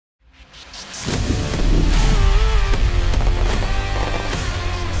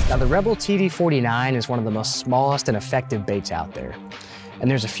Now the Rebel TD49 is one of the most smallest and effective baits out there. And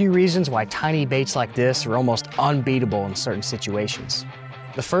there's a few reasons why tiny baits like this are almost unbeatable in certain situations.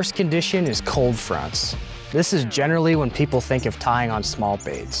 The first condition is cold fronts. This is generally when people think of tying on small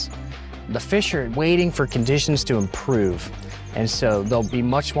baits. The fish are waiting for conditions to improve, and so they'll be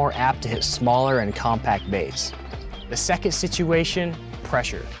much more apt to hit smaller and compact baits. The second situation,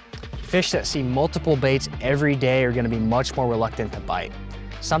 pressure. Fish that see multiple baits every day are going to be much more reluctant to bite.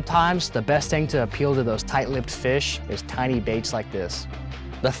 Sometimes the best thing to appeal to those tight-lipped fish is tiny baits like this.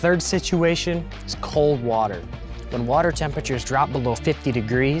 The third situation is cold water. When water temperatures drop below 50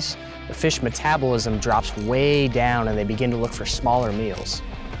 degrees, the fish metabolism drops way down and they begin to look for smaller meals.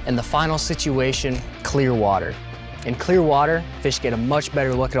 And the final situation, clear water. In clear water, fish get a much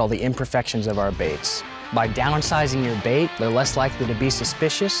better look at all the imperfections of our baits. By downsizing your bait, they're less likely to be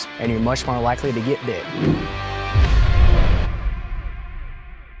suspicious and you're much more likely to get bit.